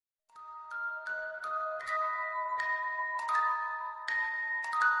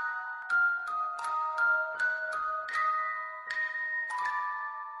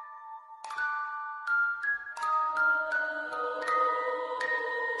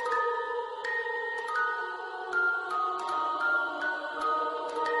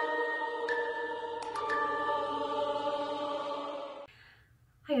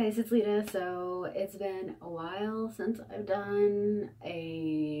guys, it's Lita. So it's been a while since I've done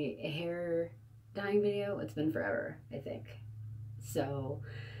a hair dyeing video. It's been forever, I think. So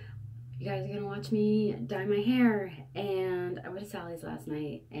you guys are gonna watch me dye my hair. And I went to Sally's last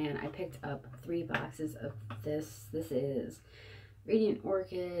night and I picked up 3 boxes of this. This is Radiant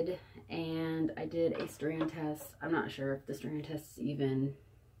Orchid, and I did a strand test. I'm not sure if the strand test is even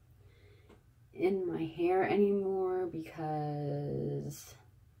in my hair anymore because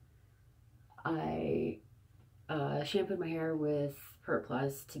I shampooed my hair with Pert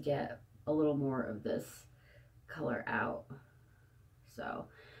Plus to get a little more of this color out. So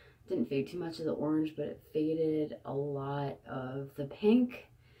didn't fade too much of the orange, but it faded a lot of the pink.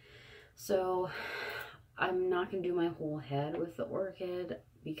 So I'm not going to do my whole head with the orchid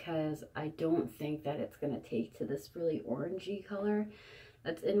because I don't think that it's going to take to this really orangey color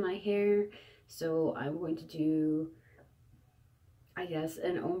that's in my hair. So I'm going to do, I guess,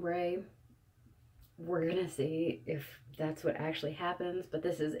 an ombre. We're going to see if that's what actually happens. But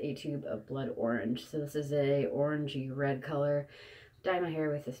this is a tube of blood orange. So this is a orangey red color. Dyed my hair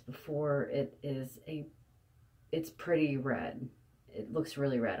with this before. It's pretty red. It looks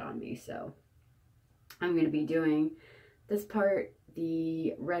really red on me. So I'm going to be doing this part,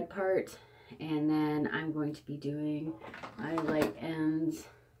 the red part, and then I'm going to be doing my light ends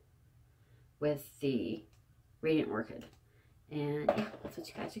with the Radiant Orchid. And yeah, that's what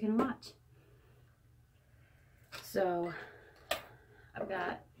you guys are going to watch. So I've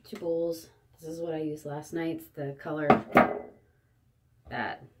got 2 bowls. This is what I used last night. It's the color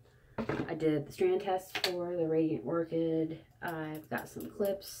that I did the strand test for, the Radiant Orchid. I've got some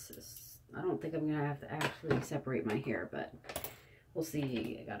clips. I don't think I'm going to have to actually separate my hair, but we'll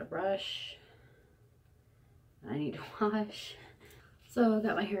see. I got a brush I need to wash. So I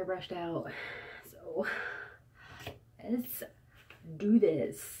got my hair brushed out. So let's do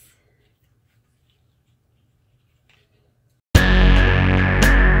this.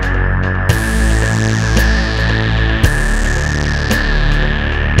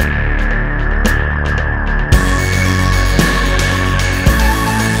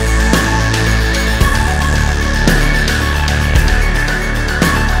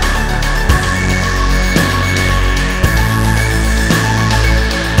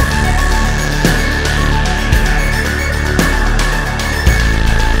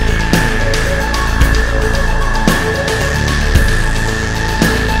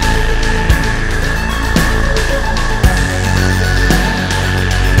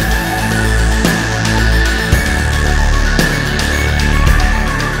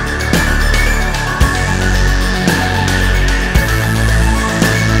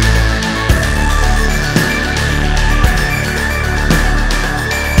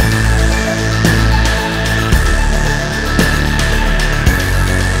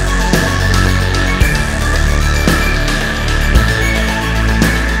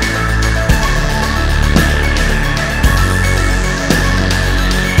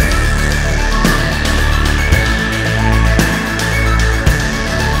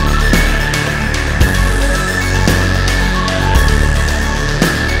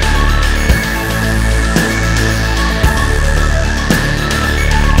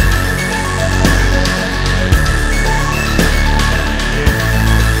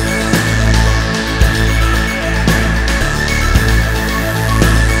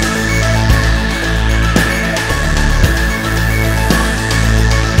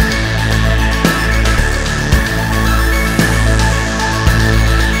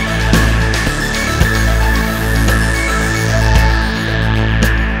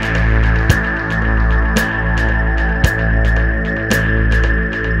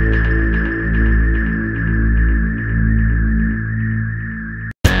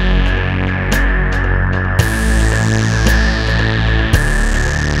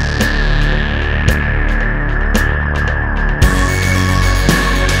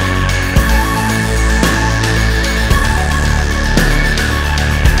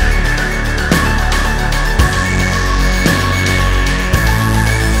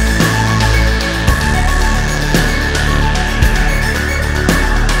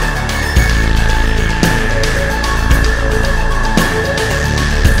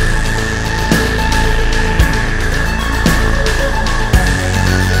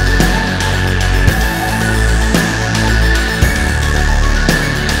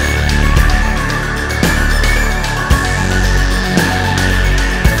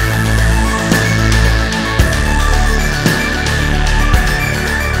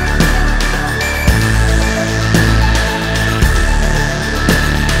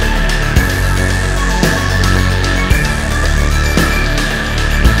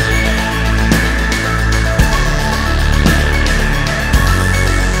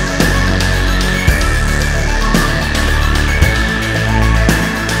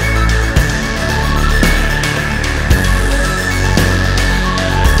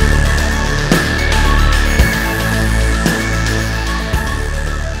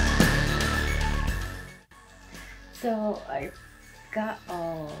 So I got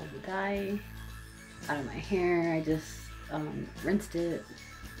all the dye out of my hair. I just rinsed it,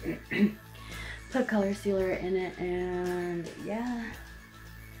 put a color sealer in it, and yeah,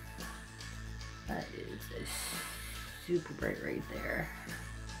 that is super bright right there.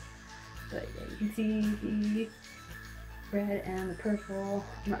 But yeah, you can see the red and the purple.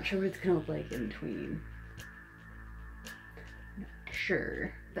 I'm not sure what it's gonna look like in between. Not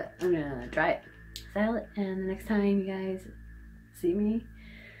sure, but I'm gonna dry it, style it, and the next time you guys see me,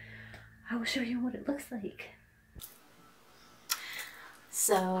 I will show you what it looks like.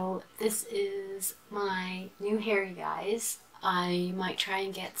 So this is my new hair, you guys. I might try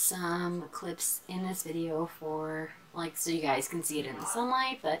and get some clips in this video for, like, so you guys can see it in the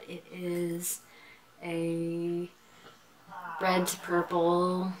sunlight, but it is a red to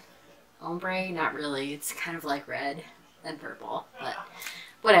purple ombre. Not really, it's kind of like red and purple, but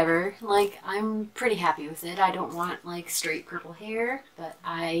whatever. Like, I'm pretty happy with it. I don't want like straight purple hair, but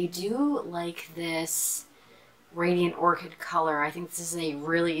I do like this Radiant Orchid color. I think this is a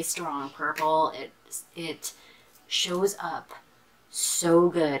really strong purple. It shows up so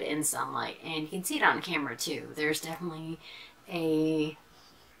good in sunlight, and you can see it on camera too. There's definitely a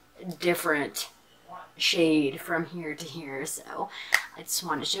different shade from here to here, so I just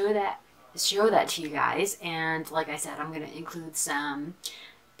want to show that to you guys. And like I said, I'm going to include some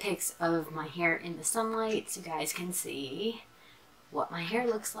pics of my hair in the sunlight so you guys can see what my hair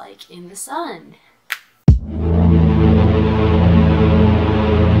looks like in the sun.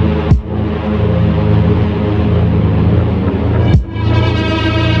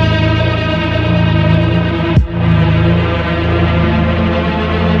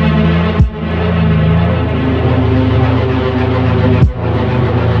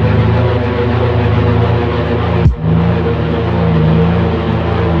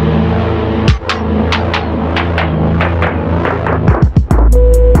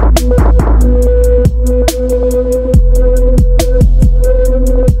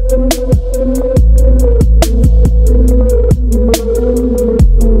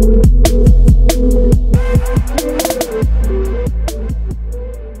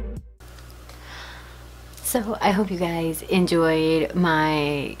 So I hope you guys enjoyed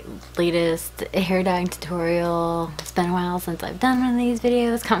my latest hair dyeing tutorial. It's been a while since I've done one of these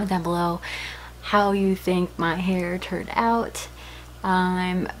videos. Comment down below how you think my hair turned out.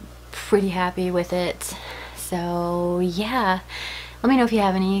 I'm pretty happy with it. So yeah, let me know if you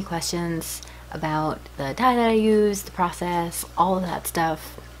have any questions about the dye that I use, the process, all of that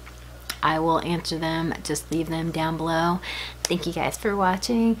stuff. I will answer them. Just leave them down below. Thank you guys for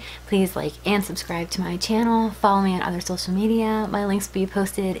watching. Please like and subscribe to my channel. Follow me on other social media. My links will be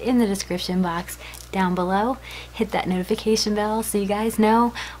posted in the description box down below. Hit that notification bell so you guys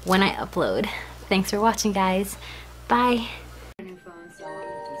know when I upload. Thanks for watching, guys. Bye.